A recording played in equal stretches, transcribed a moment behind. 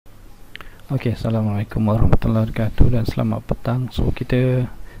Okey, Assalamualaikum warahmatullahi wabarakatuh dan selamat petang. So kita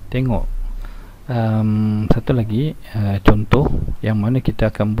tengok satu lagi contoh yang mana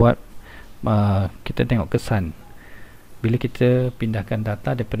kita akan buat. Kita tengok kesan bila kita pindahkan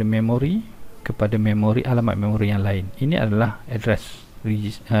data daripada memori kepada memori, alamat memori yang lain. Ini adalah address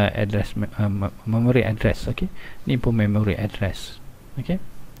memory address. Okey, ini pun memory address. Okey,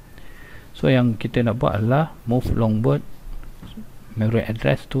 so yang kita nak buat adalah move long word memory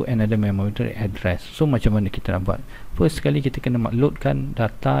address to another memory address. So macam mana kita nak buat? First sekali kita kena loadkan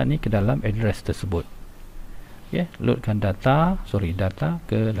data ni ke dalam address tersebut. Okay, loadkan data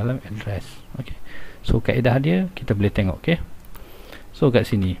ke dalam address. Okay, so kaedah dia kita boleh tengok. Okay, so kat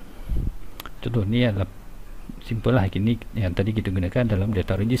sini contoh ni adalah simple lah. Ini yang tadi kita gunakan dalam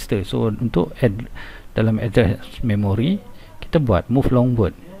data register. So untuk dalam address memory kita buat move long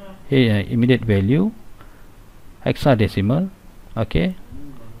word immediate value hexadecimal. Okey,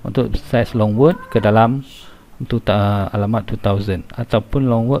 untuk size long word ke dalam untuk alamat 2000 ataupun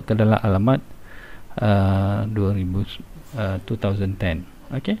long word ke dalam alamat 2010.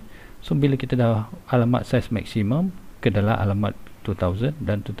 Okey, so bila kita dah alamat size maksimum ke dalam alamat 2000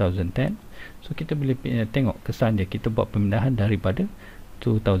 dan 2010, so kita boleh tengok kesan dia. Kita buat pemindahan daripada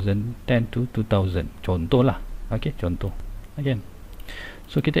 2010 to 2000 contohlah. Okey, contoh. Okey,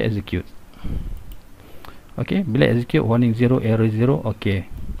 so kita execute. Okey, bila execute warning 0 error 0, okey,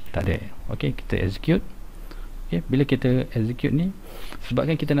 tak ada. Okey, kita execute. Okey, bila kita execute ni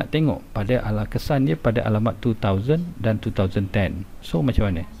sebabkan kita nak tengok pada kesan dia pada alamat 2000 dan 2010. So macam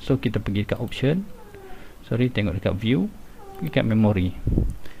mana? So kita pergi dekat option, tengok dekat view, pergi dekat memory.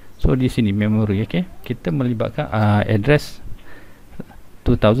 So di sini memory. Okey, kita melibatkan address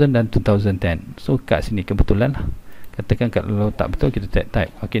 2000 dan 2010. So kat sini kebetulan lah. Katakan kalau tak betul kita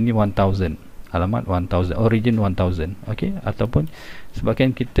type. Okey, ni 1000, alamat 1000, origin 1000. Okey, ataupun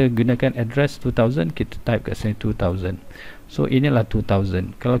sebabkan kita gunakan address 2000, kita type kat sini 2000. So inilah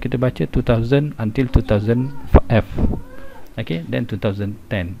 2000. Kalau kita baca 2000 until 2000F. Okey, then 2010.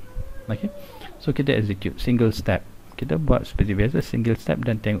 Okey, so kita execute single step. Kita buat seperti biasa single step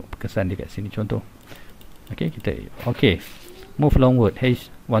dan tengok kesan dia kat sini contoh. Okey, kita move long word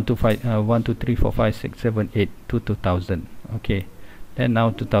h 1 2 3 4 5 6 7 8 to 2000. Okey, then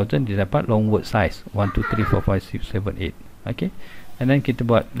now 2000 dia dapat long word size 1 2 3 4 5 6 7 8. Okay, and then kita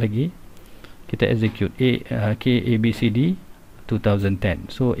buat lagi, kita execute ABCD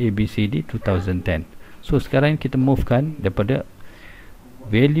 2010. So ABCD 2010. So sekarang kita movekan daripada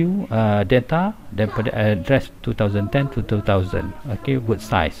value data daripada address 2010 to 2000. Okay, word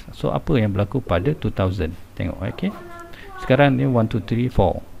size. So apa yang berlaku pada 2000? Tengok. Okay, sekarang ni 1 2 3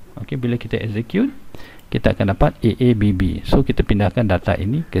 4. Okay, bila kita execute kita akan dapat AABB. So kita pindahkan data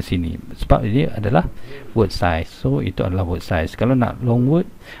ini ke sini sebab ini adalah word size. So itu adalah word size. Kalau nak long word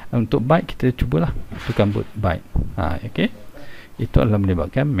untuk byte, kita cubalah masukkan word byte. Okey, itu adalah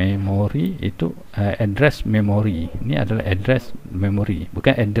melibatkan memory, itu address memory. Ini adalah address memory,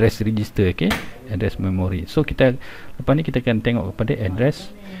 bukan address register. Okey, address memory. So kita lepas ni kita akan tengok kepada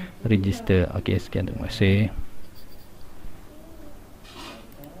address register. Okey, sekian, terima kasih.